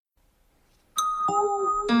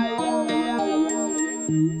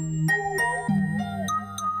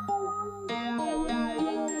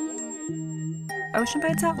Ocean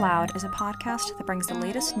Bites Out Loud is a podcast that brings the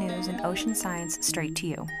latest news in ocean science straight to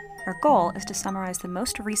you. Our goal is to summarize the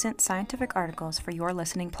most recent scientific articles for your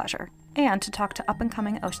listening pleasure, and to talk to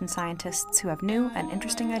up-and-coming ocean scientists who have new and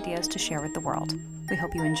interesting ideas to share with the world. We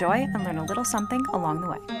hope you enjoy and learn a little something along the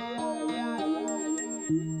way.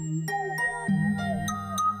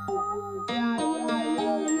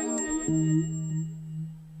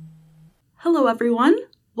 Hello, everyone.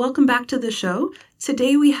 Welcome back to the show.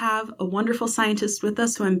 Today we have a wonderful scientist with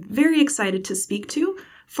us who I'm very excited to speak to.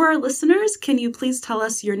 For our listeners, can you please tell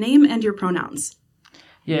us your name and your pronouns?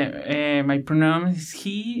 My pronoun is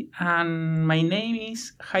he, and my name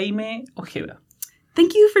is Jaime Ojeda.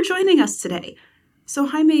 Thank you for joining us today. So,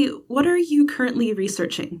 Jaime, what are you currently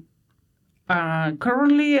researching?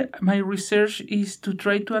 Currently, my research is to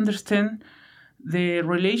try to understand the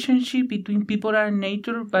relationship between people and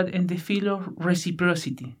nature, but in the field of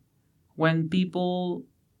reciprocity. When people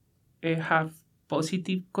have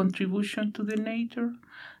positive contribution to the nature,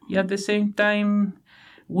 at the same time,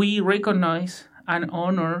 we recognize and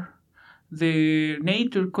honor the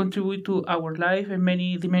nature contribute to our life in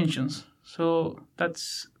many dimensions. So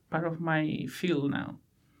that's part of my field now.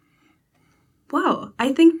 Wow,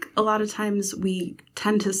 I think a lot of times we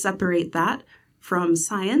tend to separate that from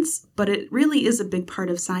science, but it really is a big part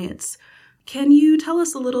of science. Can you tell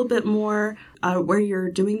us a little bit more where you're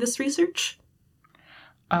doing this research?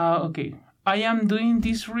 Okay. I am doing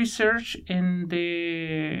this research in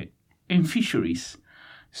fisheries.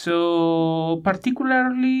 So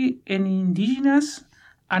particularly in indigenous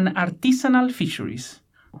and artisanal fisheries.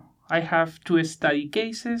 I have two study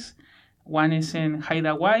cases. One is in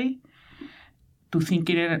Hawaii, to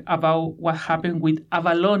thinking about what happened with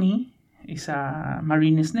abalone, is a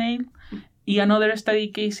marine snail. Another study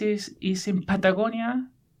case is in Patagonia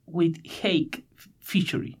with hake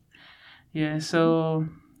fishery. I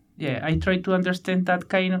try to understand that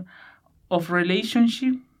kind of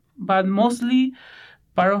relationship, but mostly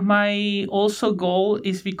part of my also goal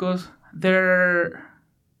is because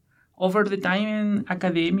over the time in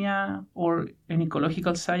academia or in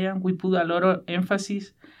ecological science, we put a lot of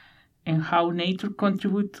emphasis in how nature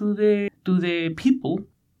contributes to the people,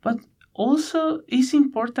 but also it's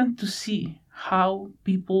important to see how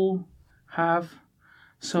people have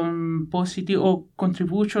some positive or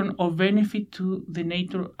contribution or benefit to the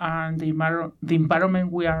nature and the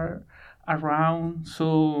environment we are around.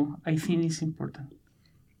 So I think it's important.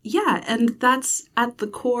 Yeah, and that's at the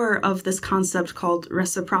core of this concept called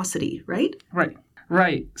reciprocity, right?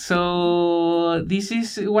 Right. So this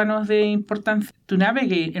is one of the important to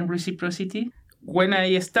navigate in reciprocity. When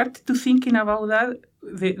I started to thinking about that,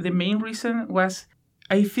 the main reason was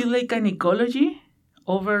I feel like an ecology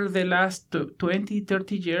over the last 20,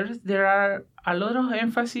 30 years, there are a lot of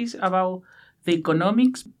emphasis about the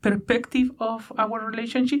economic perspective of our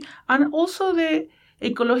relationship and also the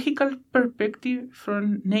ecological perspective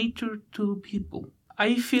from nature to people.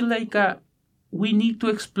 I feel like we need to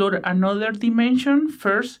explore another dimension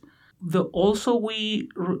first. I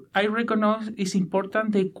recognize it's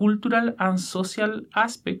important the cultural and social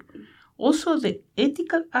aspect, also the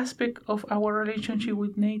ethical aspect of our relationship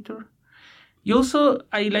with nature.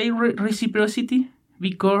 I like reciprocity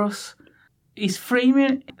because it's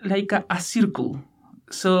framed like a circle.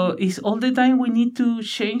 So it's all the time we need to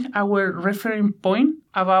change our reference point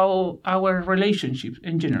about our relationships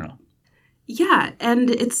in general. Yeah, and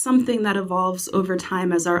it's something that evolves over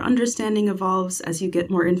time as our understanding evolves, as you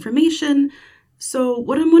get more information. So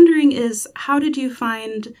what I'm wondering is, how did you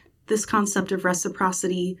find this concept of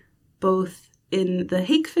reciprocity both in the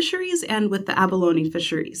hake fisheries and with the abalone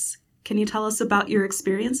fisheries? Can you tell us about your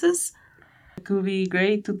experiences? It could be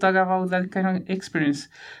great to talk about that kind of experience.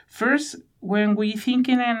 First, when we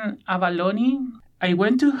thinking in abalone, I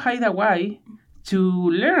went to Hawaii to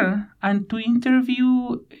learn and to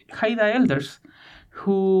interview Haida elders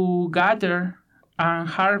who gather and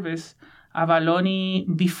harvest abalone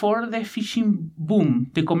before the fishing boom,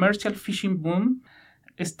 the commercial fishing boom,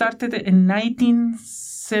 started in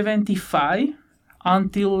 1975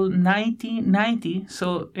 until 1990.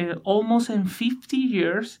 So almost in 50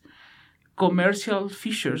 years, commercial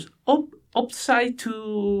fishers upside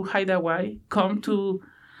to Hawaii come to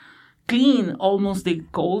clean almost the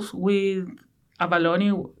coast with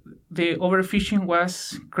abalone. The overfishing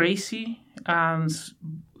was crazy and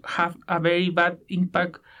have a very bad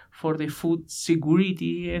impact for the food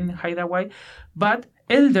security in Hawaii. But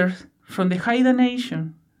elders from the Haida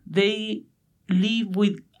Nation, they live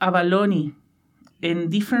with abalone in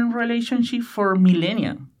different relationships for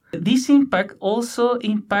millennia. This impact also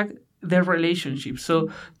impact their relationship. So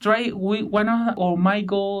my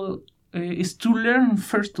goal is to learn,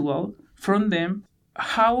 first of all, from them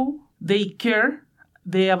how they care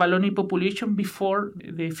the abalone population before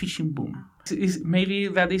the fishing boom. Maybe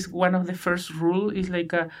that is one of the first rules, is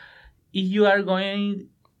like if you are going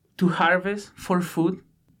to harvest for food,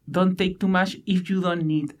 don't take too much if you don't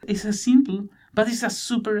need. It's a simple, but it's a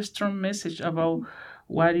super strong message about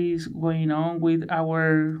what is going on with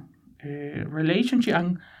our relationship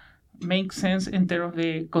and makes sense in terms of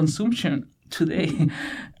the consumption today.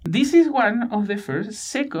 This is one of the first.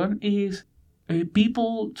 Second is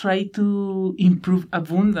people try to improve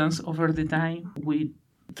abundance over the time. We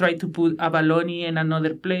try to put abalone in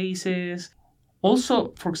another places.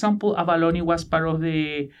 Also, for example, abalone was part of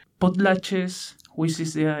the potlatches, which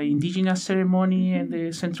is the indigenous ceremony in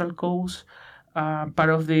the Central Coast, part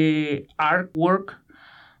of the art work.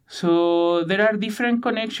 So there are different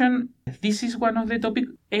connections. This is one of the topics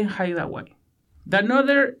in Hawaii.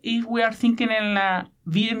 Another, if we are thinking in a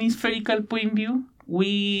Vietnamese spherical point of view,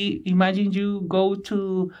 we imagine you go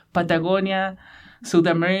to Patagonia, South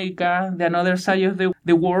America, the other side of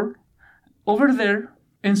the world. Over there,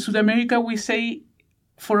 in South America, we say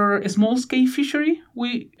for a small-scale fishery,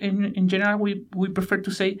 in general, we prefer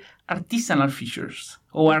to say artisanal fishers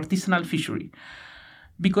or artisanal fishery,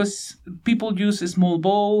 because people use a small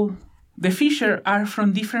boat. The fishers are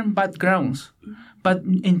from different backgrounds, but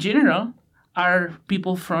in general, are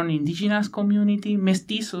people from indigenous community,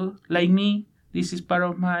 mestizo, like me. This is part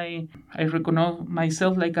of I recognize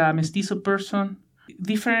myself like a mestizo person,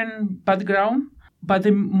 different background, but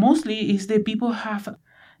mostly is the people have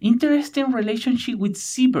interesting relationship with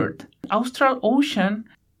seabird. Austral Ocean,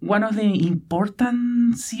 one of the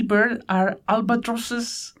important seabird are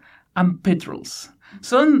albatrosses and petrels.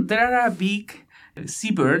 So there are a big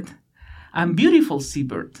seabird and beautiful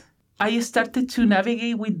seabird. I started to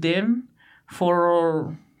navigate with them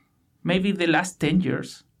for maybe the last 10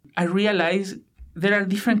 years. I realized there are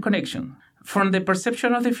different connections. From the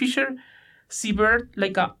perception of the fisher, seabird,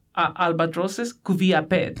 like albatrosses, could be a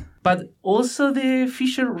pet. But also the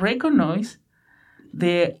fisher recognize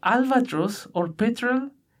the albatross or petrel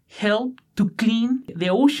help to clean the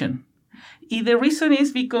ocean. The reason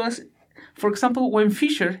is because, for example, when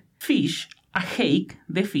fishers fish a hake,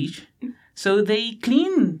 the fish, so they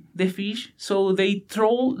clean the fish, so they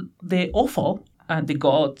throw the offal, the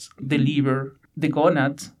guts, the liver, the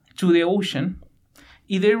gonads, to the ocean.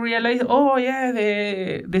 If they realize,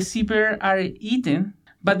 the seabird are eaten,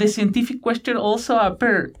 but the scientific question also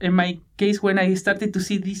appeared in my case when I started to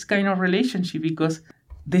see this kind of relationship, because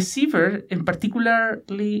the seabird, and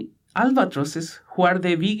particularly albatrosses, who are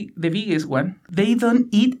the biggest one, they don't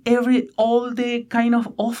eat all the kind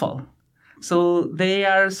of offal. So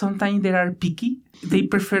sometimes they are picky. They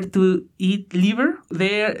prefer to eat liver.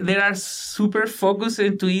 They are super focused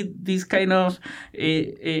to eat this kind of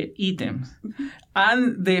items.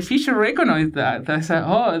 And the fisher recognize that. I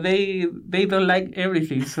said, they don't like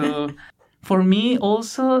everything. So for me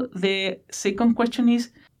also, the second question is,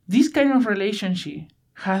 this kind of relationship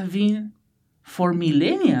has been for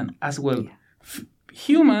millennia as well.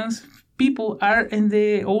 Humans, people are in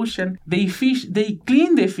the ocean. They fish, they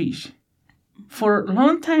clean the fish. For a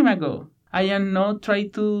long time ago, I am not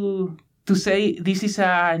trying to say this is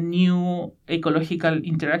a new ecological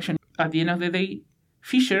interaction. At the end of the day,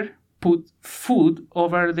 fisher put food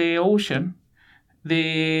over the ocean.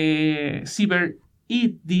 The seabird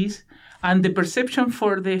eat this, and the perception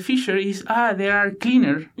for the fisher is, they are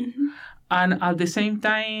cleaner. Mm-hmm. And at the same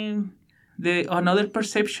time, another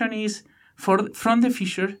perception is from the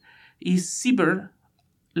fisher is seabird,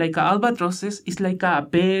 like albatrosses, is like a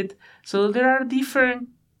pet. So there are different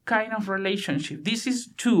kind of relationships. This is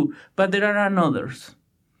two, but there are others.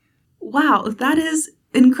 Wow, that is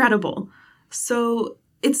incredible. So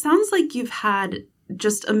it sounds like you've had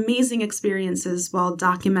just amazing experiences while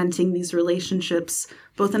documenting these relationships,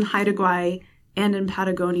 both in Haida and in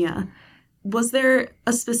Patagonia. Was there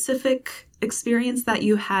a specific experience that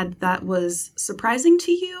you had that was surprising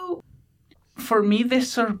to you? For me, the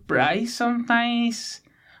surprise sometimes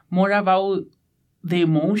more about the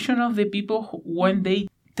emotion of the people when they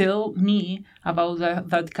tell me about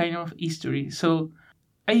that kind of history. So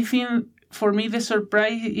I think for me the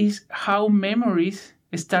surprise is how memories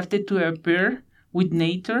started to appear with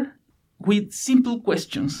nature with simple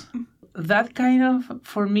questions. That kind of,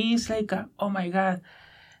 for me, is like, oh my God,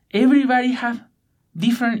 everybody have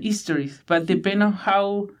different histories, but depend on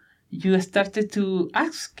how you started to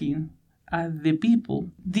asking the people.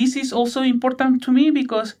 This is also important to me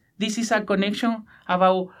because this is a connection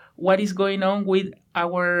about what is going on with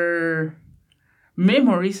our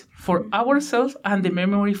memories for ourselves and the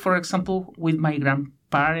memory, for example, with my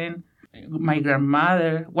grandparent, my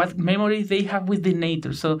grandmother, what memories they have with the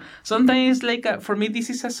nature. So sometimes, for me, this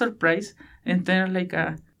is a surprise. And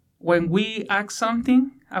then, when we ask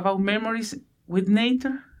something about memories with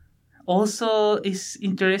nature, also is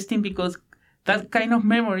interesting because that kind of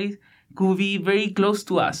memory could be very close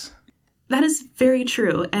to us. That is very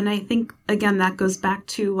true. And I think, again, that goes back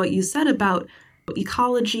to what you said about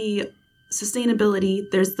ecology, sustainability.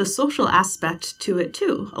 There's the social aspect to it,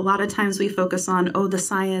 too. A lot of times we focus on, the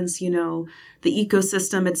science, the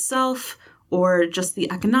ecosystem itself, or just the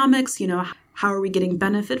economics, how are we getting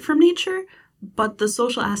benefit from nature? But the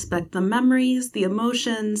social aspect, the memories, the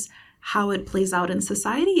emotions, how it plays out in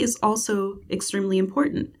society is also extremely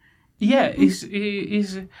important. Yeah,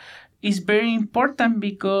 it's very important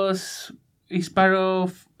because it's part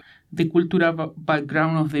of the cultural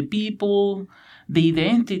background of the people, the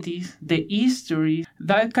identities, the history.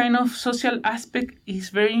 That kind of social aspect is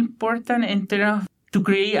very important in terms of to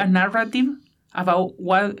create a narrative about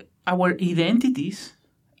what our identities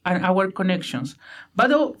and our connections.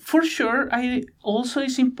 But for sure, also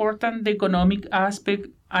is important the economic aspect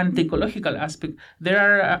and the ecological aspect. There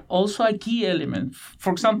are also a key element.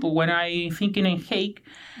 For example, when I'm thinking in hake,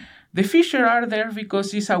 the fisher are there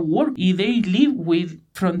because it's a work they live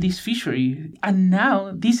from this fishery. And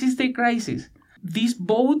now this is the crisis. These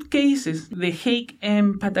both cases, the hake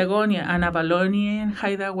in Patagonia and abalone in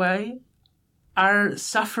Hawaii, are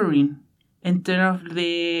suffering in terms of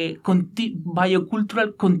the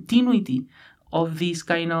biocultural continuity of this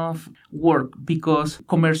kind of work because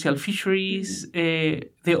commercial fisheries, the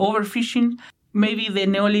overfishing, maybe the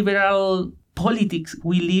neoliberal politics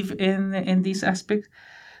we live in this aspect.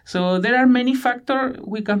 So there are many factors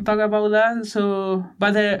we can talk about that.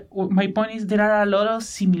 But my point is there are a lot of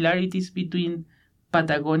similarities between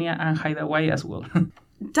Patagonia and Hawaii as well.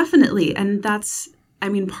 Definitely. And that's,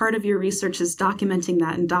 part of your research is documenting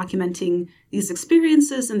that and documenting these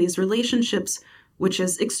experiences and these relationships, which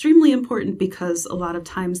is extremely important because a lot of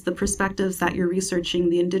times the perspectives that you're researching,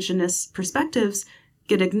 the indigenous perspectives,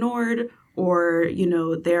 get ignored or,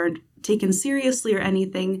 they aren't taken seriously or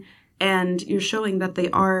anything. And you're showing that they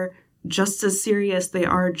are just as serious, they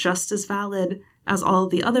are just as valid as all of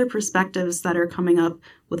the other perspectives that are coming up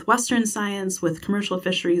with Western science, with commercial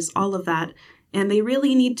fisheries, all of that. And they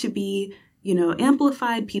really need to be,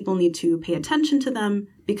 amplified. People need to pay attention to them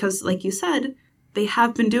because, like you said, they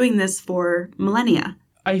have been doing this for millennia.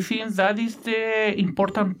 I think that is the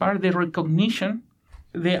important part, the recognition,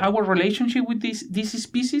 our relationship with this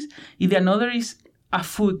species. And another is a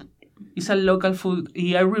food. It's a local food.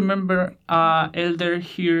 I remember elder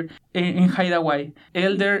here in Hawaii,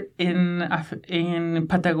 elder in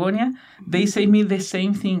Patagonia. They say me the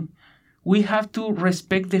same thing. We have to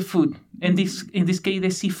respect the food. In this case,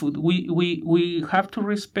 the seafood. We have to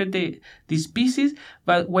respect the species.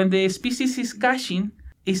 But when the species is catching,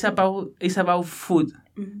 it's about food.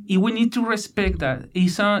 Mm-hmm. We need to respect that.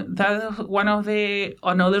 That is one of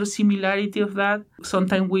another similarity of that.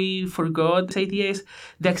 Sometimes we forgot this idea is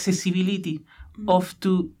the accessibility of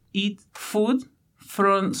to eat food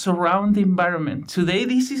from surrounding environment. Today,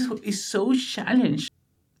 this is so challenged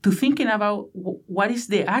to thinking about what is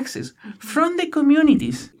the access from the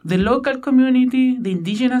communities, the local community, the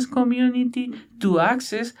indigenous community, to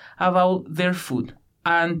access about their food.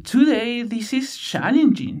 And today, this is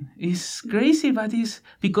challenging. It's crazy, but it's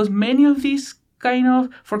because many of these kind of,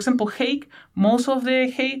 for example, hake, most of the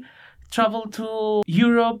hake travel to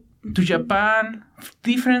Europe, to Japan,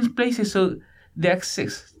 different places. So the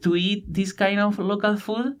access to eat this kind of local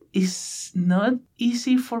food is not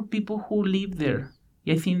easy for people who live there.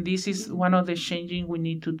 I think this is one of the changing we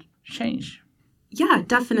need to change. Yeah,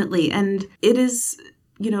 definitely. And it is,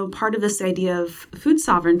 part of this idea of food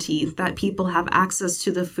sovereignty, that people have access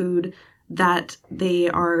to the food that they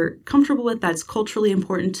are comfortable with, that's culturally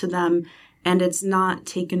important to them, and it's not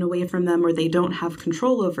taken away from them or they don't have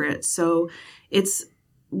control over it. So it's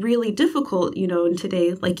really difficult, and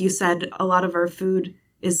today, like you said, a lot of our food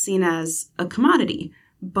is seen as a commodity.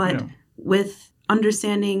 But with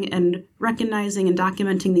understanding and recognizing and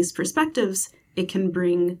documenting these perspectives, it can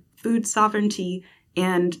bring food sovereignty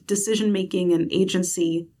and decision-making and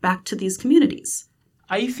agency back to these communities.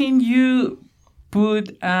 I think you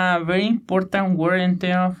put a very important word in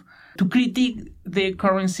terms of to critique the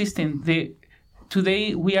current system.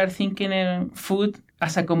 Today we are thinking of food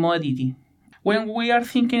as a commodity. When we are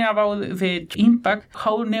thinking about the impact,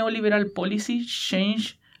 how neoliberal policies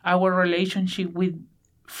change our relationship with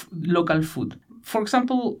local food. For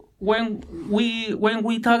example, when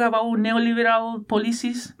we talk about neoliberal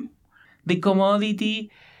policies, the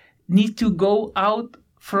commodity need to go out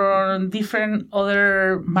from different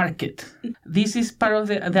other market. This is part of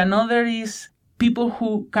the another is people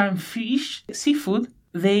who can fish seafood.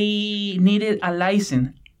 They needed a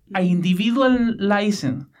license, an individual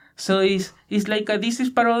license. So it's like this is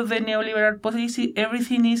part of the neoliberal policy.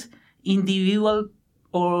 Everything is individual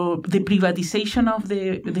or the privatization of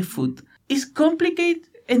the food. It's complicated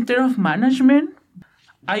in terms of management.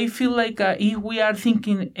 I feel like if we are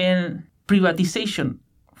thinking in privatization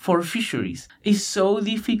for fisheries, it's so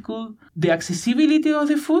difficult, the accessibility of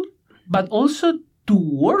the food, but also to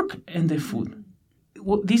work in the food.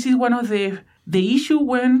 This is one of the issue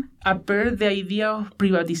when appeared the idea of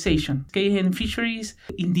privatization. Okay, in fisheries,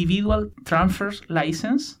 individual transfers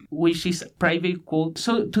license, which is private quote.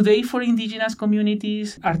 So today for indigenous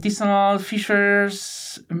communities, artisanal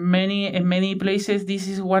fishers, in many places, this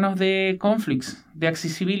is one of the conflicts, the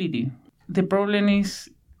accessibility. The problem is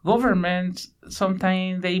governments,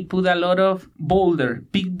 sometimes they put a lot of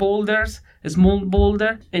big boulders, small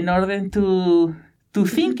boulder, in order to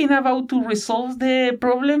thinking about to resolve the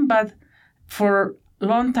problem, but for a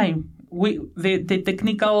long time, the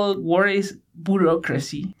technical word is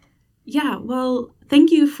bureaucracy. Yeah, well,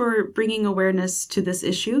 thank you for bringing awareness to this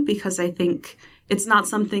issue, because I think it's not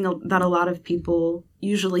something that a lot of people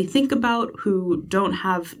usually think about who don't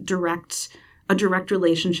have a direct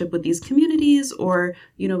relationship with these communities, or,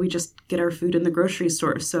 we just get our food in the grocery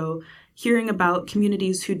store. So hearing about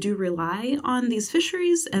communities who do rely on these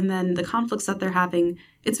fisheries and then the conflicts that they're having,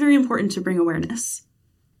 it's very important to bring awareness.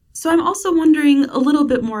 So I'm also wondering a little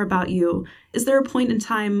bit more about you. Is there a point in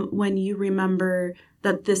time when you remember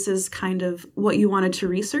that this is kind of what you wanted to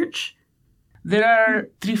research? There are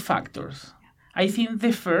 3 factors. I think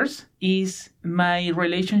the first is my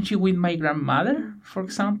relationship with my grandmother, for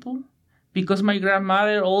example, because my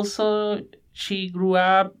grandmother also, she grew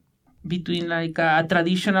up between like a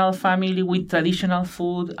traditional family with traditional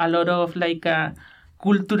food, a lot of like a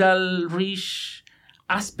cultural rich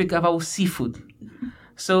aspect about seafood.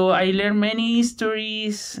 So I learned many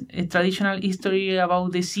histories, a traditional history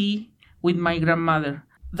about the sea with my grandmother.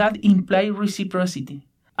 That implied reciprocity.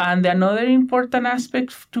 And another important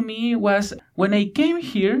aspect to me was when I came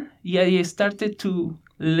here, I started to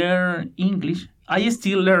learn English. I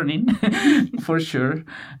still learning, for sure.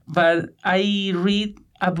 But I read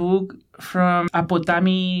a book from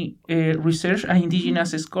Apotami Research, an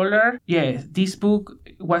indigenous scholar. Yeah, this book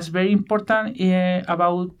was very important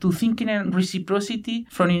about to thinking and reciprocity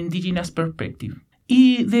from an indigenous perspective.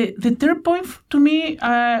 The third point to me,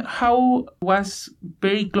 how was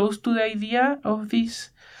very close to the idea of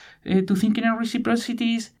this, to thinking and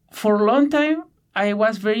reciprocity is, for a long time, I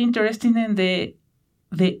was very interested in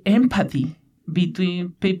the empathy between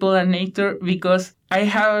people and nature, because I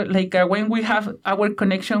have when we have our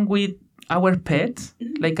connection with our pets,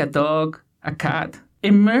 like a dog, a cat,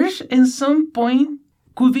 emerge in some point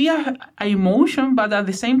could be a emotion, but at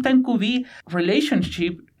the same time could be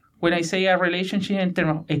relationship. When I say a relationship in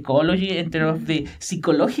terms of ecology, in terms of the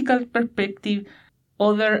psychological perspective,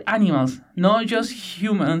 other animals, not just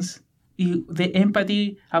humans, the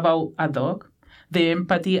empathy about a dog, the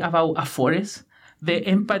empathy about a forest, the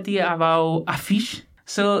empathy about a fish.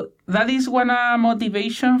 So that is one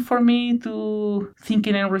motivation for me to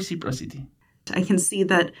thinking in reciprocity. I can see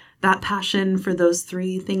that passion for those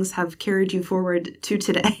 3 things have carried you forward to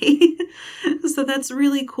today. So that's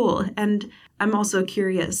really cool. And I'm also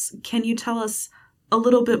curious, can you tell us a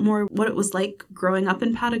little bit more what it was like growing up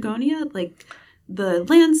in Patagonia? Like the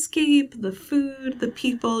landscape, the food, the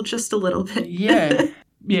people, just a little bit.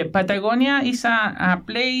 Yeah, Patagonia is a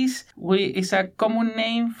place, it's a common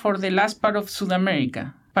name for the last part of South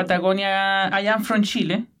America. Patagonia, I am from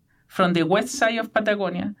Chile, from the west side of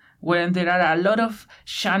Patagonia, where there are a lot of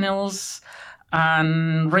channels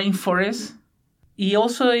and rainforests. It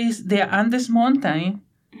also is the Andes Mountain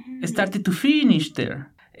started to finish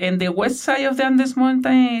there. And the west side of the Andes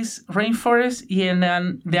Mountain is rainforest, and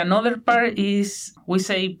then the another part is, we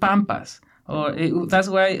say, pampas. That's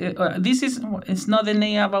why it's not the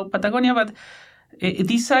name about Patagonia, but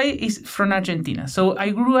this side is from Argentina. So I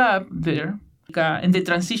grew up there in the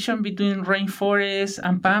transition between rainforest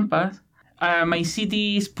and pampas. My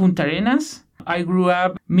city is Punta Arenas. I grew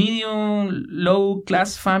up medium,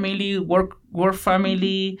 low-class family, work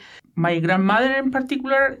family. My grandmother in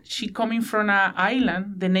particular, she coming from an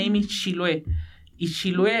island. The name is Chiloé. In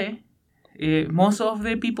Chiloé, most of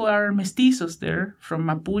the people are mestizos there, from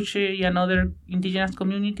Mapuche and other indigenous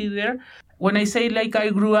community there. When I say I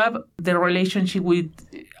grew up, the relationship with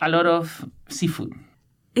a lot of seafood.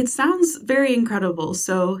 It sounds very incredible.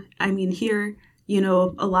 So, here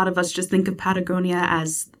A lot of us just think of Patagonia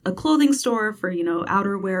as a clothing store for,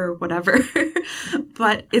 outerwear or whatever.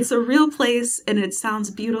 But it's a real place, and it sounds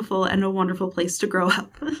beautiful and a wonderful place to grow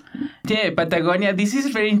up. Yeah, Patagonia, this is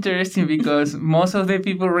very interesting because most of the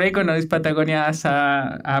people recognize Patagonia as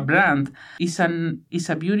a brand. It's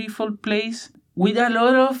a beautiful place with a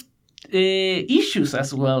lot of issues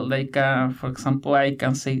as well. Like, for example, I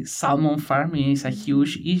can say salmon farming is a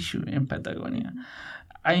huge issue in Patagonia.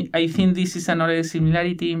 I think this is another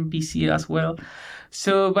similarity in BC as well.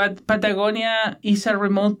 So, but Patagonia is a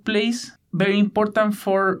remote place, very important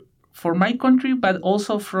for my country, but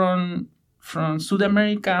also from South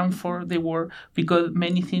America and for the world, because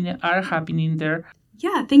many things are happening there.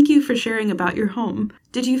 Yeah, thank you for sharing about your home.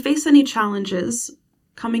 Did you face any challenges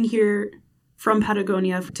coming here from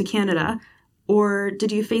Patagonia to Canada, or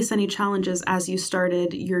did you face any challenges as you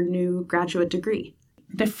started your new graduate degree?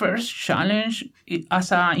 The first challenge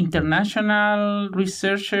as an international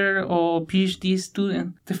researcher or PhD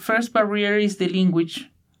student, the first barrier is the language,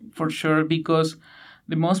 for sure, because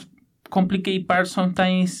the most complicated part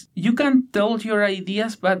sometimes you can tell your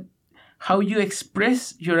ideas, but how you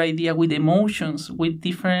express your idea with emotions, with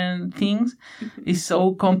different things, is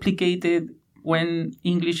so complicated when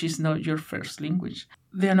English is not your first language.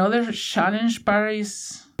 The another challenge part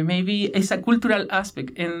is maybe it's a cultural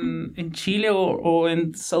aspect. In Chile or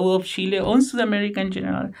in south of Chile or in South America in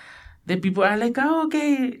general, the people are like, oh,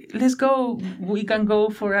 okay, let's go. We can go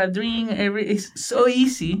for a drink. It's so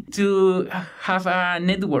easy to have a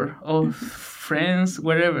network of friends,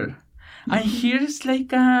 wherever. And here it's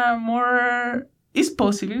like more, it's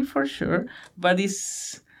possible for sure, but it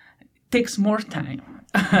takes more time.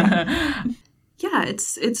 Yeah,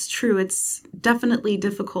 it's true. It's definitely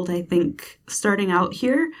difficult, I think, starting out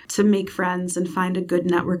here to make friends and find a good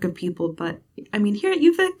network of people. But I mean, here at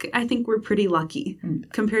UVic, I think we're pretty lucky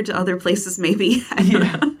compared to other places, maybe.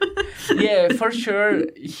 Yeah, for sure.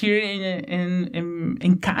 Here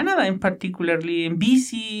in Canada, in particularly in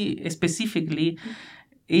BC specifically,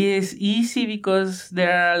 is easy because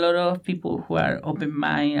there are a lot of people who are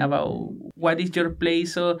open-minded about what is your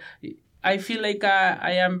place. So I feel like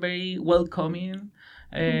I am very welcoming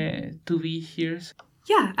to be here.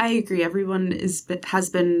 Yeah, I agree. Everyone has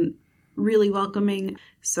been really welcoming.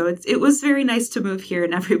 So it was very nice to move here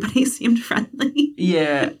and everybody seemed friendly.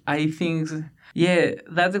 Yeah, I think,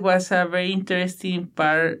 that was a very interesting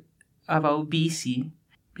part about BC.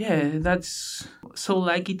 Yeah, that's so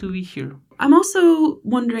lucky to be here. I'm also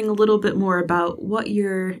wondering a little bit more about what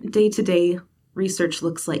your day-to-day research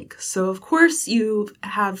looks like. So, of course, you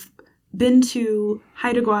have been to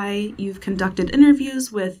Haida Gwaii, you've conducted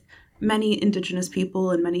interviews with many Indigenous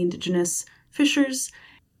people and many Indigenous fishers.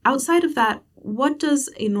 Outside of that, what does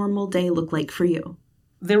a normal day look like for you?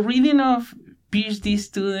 The reading of PhD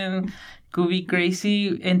student could be crazy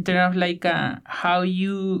in terms of like how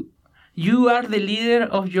you are the leader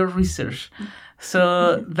of your research.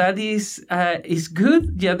 So that is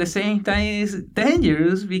good, yet at the same time is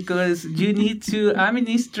dangerous because you need to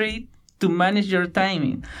administrate to manage your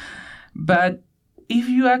timing. But if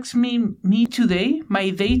you ask me today, my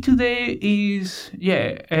day today is,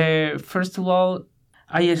 first of all,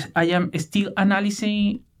 I am still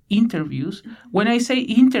analyzing interviews. When I say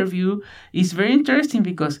interview, it's very interesting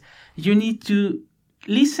because you need to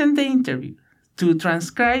listen the interview, to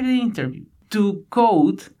transcribe the interview, to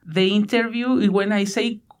code the interview. When I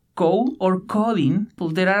say code or coding,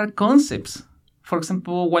 there are concepts. For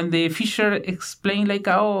example, when the fisher explained like,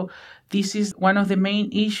 this is one of the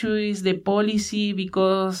main issues, the policy,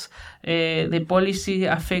 because the policy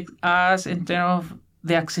affects us in terms of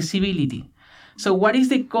the accessibility. So what is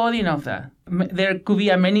the coding of that? There could be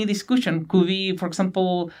a many discussion. Could be, for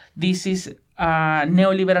example, this is a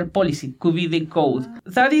neoliberal policy. Could be the code.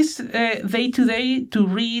 That is day-to-day to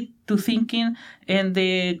read, to thinking, and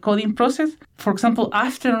the coding process. For example,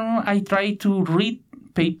 afternoon, I try to read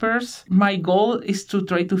papers. My goal is to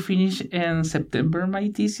try to finish in September my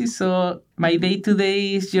thesis. So my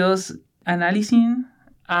day-to-day is just analyzing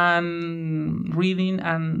and reading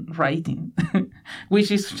and writing,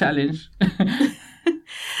 which is a challenge.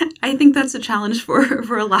 I think that's a challenge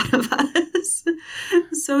for a lot of us.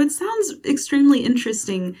 So it sounds extremely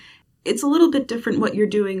interesting. It's a little bit different what you're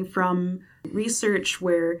doing from research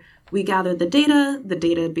where we gather the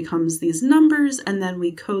data becomes these numbers, and then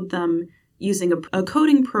we code them using a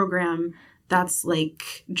coding program that's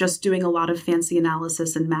like just doing a lot of fancy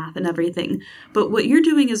analysis and math and everything. But what you're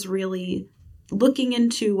doing is really looking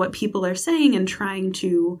into what people are saying and trying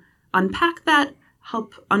to unpack that,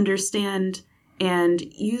 help understand, and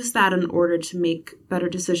use that in order to make better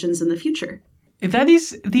decisions in the future.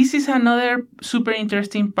 This is another super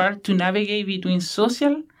interesting part to navigate between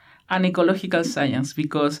social and ecological science,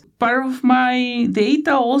 because part of my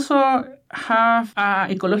data also have an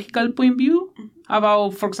ecological point of view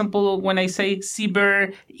about, for example, when I say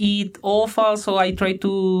seabird eat offal, so I try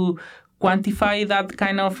to quantify that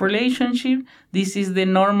kind of relationship. This is the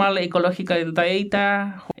normal ecological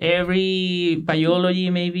data every biology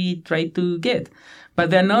maybe try to get.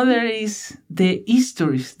 But another is the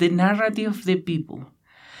histories, the narrative of the people.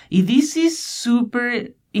 This is super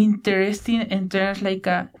interesting in terms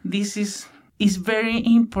this is very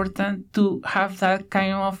important to have that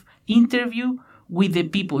kind of interview with the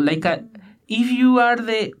people. If you are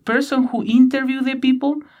the person who interview the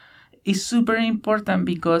people, it's super important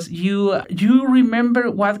because you remember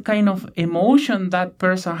what kind of emotion that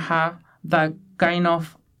person have, that kind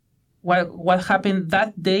of what happened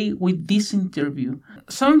that day with this interview.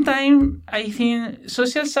 Sometimes I think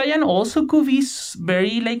social science also could be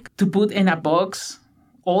very to put in a box.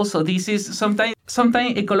 Also, this is sometimes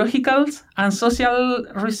ecological and social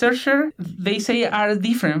researcher, they say are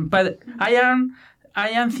different, but I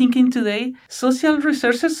am thinking today, social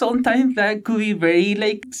researchers sometimes that could be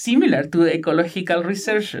very similar to ecological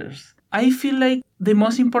researchers. I feel like the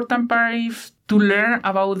most important part is to learn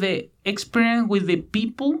about the experience with the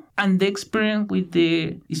people and the experience with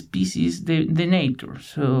the species, the nature.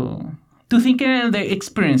 So to think in the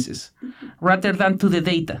experiences rather than to the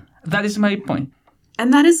data. That is my point.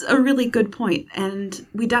 And that is a really good point. And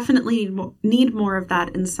we definitely need more of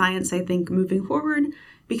that in science, I think, moving forward.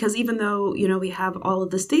 Because even though, we have all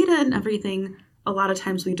of this data and everything, a lot of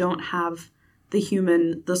times we don't have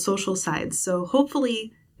the social side. So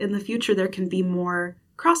hopefully in the future there can be more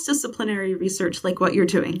cross-disciplinary research like what you're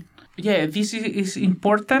doing. Yeah, this is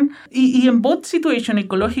important. In both situations,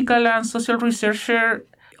 ecological and social researcher,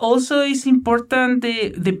 also is important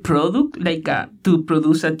the product, to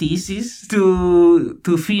produce a thesis,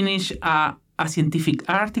 to finish a scientific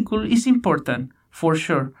article is important, for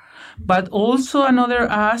sure. But also another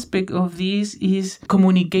aspect of this is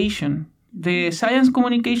communication. The science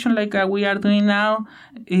communication we are doing now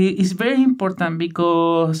is very important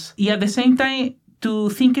because at the same time to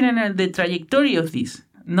thinking in the trajectory of this,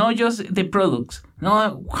 not just the products,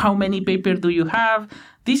 not how many papers do you have.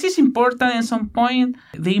 This is important at some point.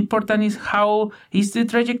 The important is how is the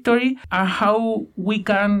trajectory and how we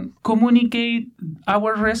can communicate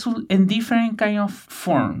our result in different kind of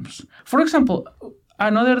forms. For example,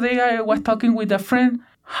 another day I was talking with a friend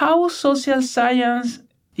how social science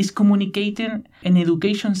is communicating an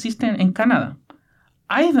education system in Canada.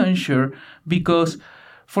 I don't sure because,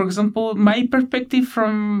 for example, my perspective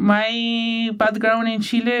from my background in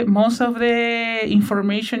Chile, most of the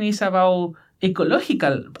information is about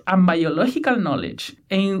ecological and biological knowledge.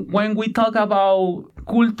 And when we talk about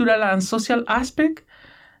cultural and social aspect,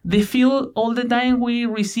 the field all the time we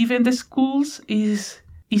receive in the schools is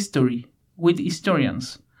history with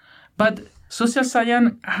historians. But social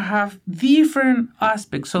science have different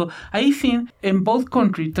aspects. So I think in both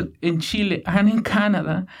countries, in Chile and in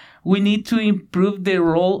Canada, we need to improve the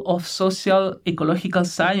role of social ecological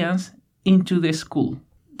science into the school.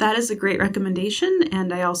 That is a great recommendation.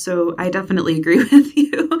 And I definitely agree with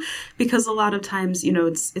you because a lot of times,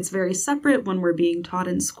 it's very separate when we're being taught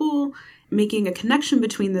in school. Making a connection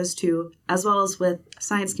between those two, as well as with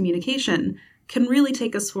science communication, can really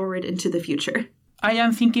take us forward into the future. I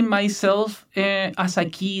am thinking myself as a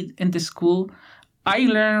kid in the school, I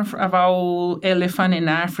learned about elephant in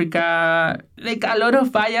Africa, a lot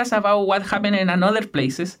of bias about what happened in other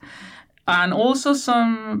places. And also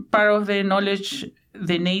some part of the knowledge,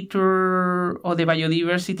 the nature or the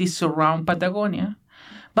biodiversity surround Patagonia.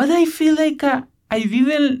 But I feel I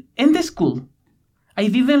didn't, in the school, I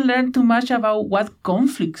didn't learn too much about what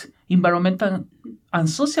conflicts, environmental and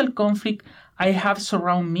social conflict, I have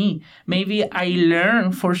surround me. Maybe I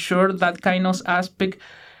learned for sure that kind of aspect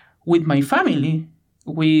with my family,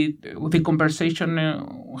 with the conversation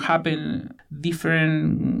happen,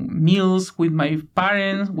 different meals with my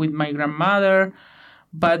parents, with my grandmother.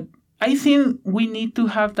 But I think we need to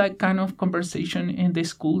have that kind of conversation in the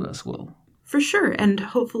school as well. For sure. And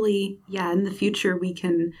hopefully, in the future we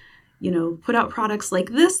can put out products like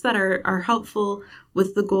this that are helpful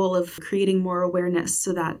with the goal of creating more awareness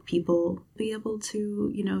so that people be able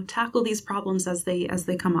to, tackle these problems as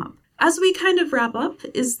they come up. As we kind of wrap up,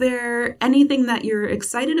 is there anything that you're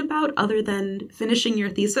excited about other than finishing your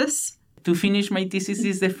thesis? To finish my thesis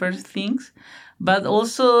is the first things, but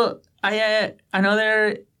also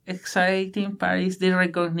another exciting part is the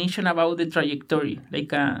recognition about the trajectory.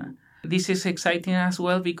 This is exciting as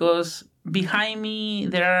well because behind me,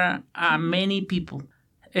 there are many people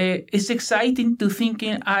It's exciting to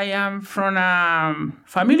thinking I am from a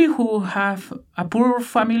family who have a poor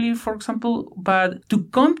family, for example, but to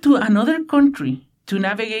come to another country to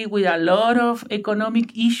navigate with a lot of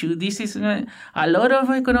economic issue. This is a lot of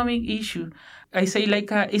economic issue. I say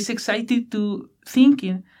it's exciting to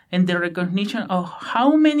thinking and the recognition of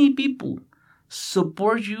how many people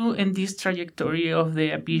support you in this trajectory of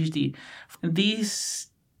the PhD. This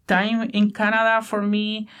time in Canada for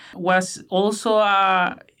me was also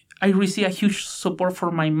I received a huge support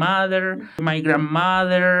from my mother, my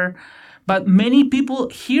grandmother, but many people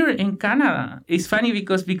here in Canada. It's funny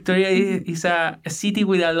because Victoria is a city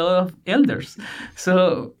with a lot of elders.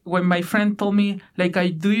 So when my friend told me,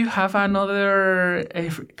 do you have another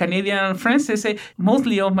Canadian friends? I say,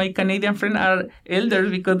 mostly of my Canadian friends are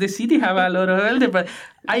elders because the city have a lot of elders, but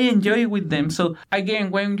I enjoy with them. So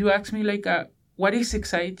again, when you ask me what is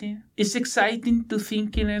exciting? It's exciting to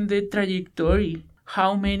thinking in the trajectory,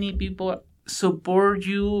 how many people support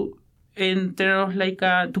you in terms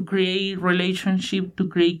to create relationship, to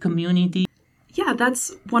create community. Yeah,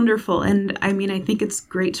 that's wonderful. And I mean, I think it's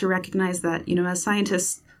great to recognize that, as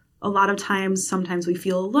scientists, a lot of times, sometimes we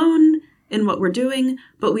feel alone in what we're doing,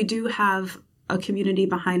 but we do have a community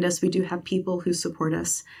behind us. We do have people who support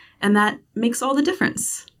us. And that makes all the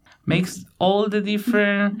difference. Makes all the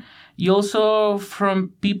difference. You also from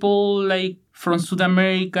people from South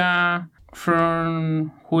America,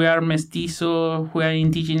 from who are mestizo, who are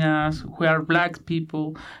indigenous, who are black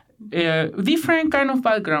people, different kind of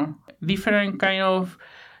background, different kind of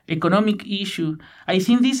economic issue. I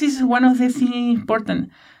think this is one of the things important.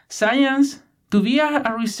 Science, to be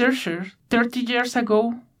a researcher 30 years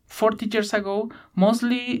ago, 40 years ago,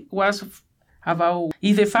 mostly was about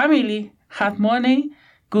if the family had money,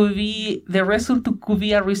 could be the result could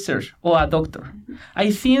be a research or a doctor.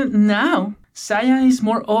 I think now science is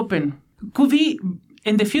more open. Could be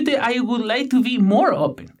in the future. I would like to be more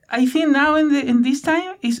open. I think now in this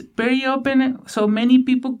time is very open. So many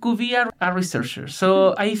people could be a researcher.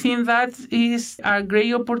 So I think that is a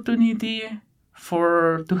great opportunity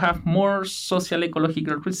to have more social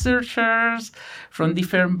ecological researchers from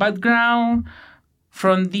different background,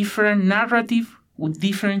 from different narrative with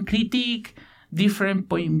different critique, different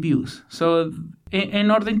point of views. So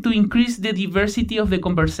in order to increase the diversity of the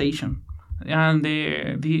conversation and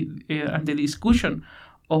the discussion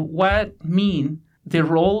of what mean the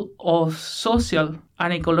role of social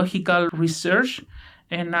and ecological research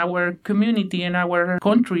in our community, in our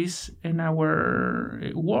countries, in our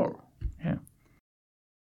world. Yeah.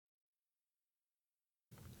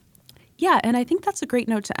 Yeah, and I think that's a great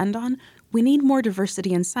note to end on. We need more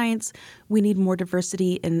diversity in science. We need more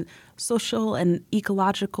diversity in social and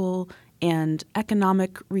ecological and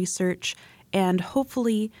economic research. And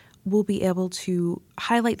hopefully we'll be able to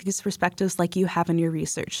highlight these perspectives like you have in your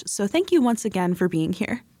research. So thank you once again for being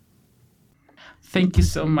here. Thank you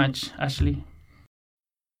so much, Ashley.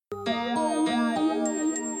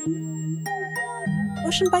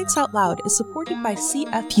 Ocean Bites Out Loud is supported by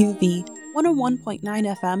CFUV 101.9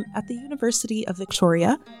 FM at the University of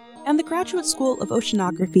Victoria and the Graduate School of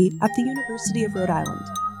Oceanography at the University of Rhode Island.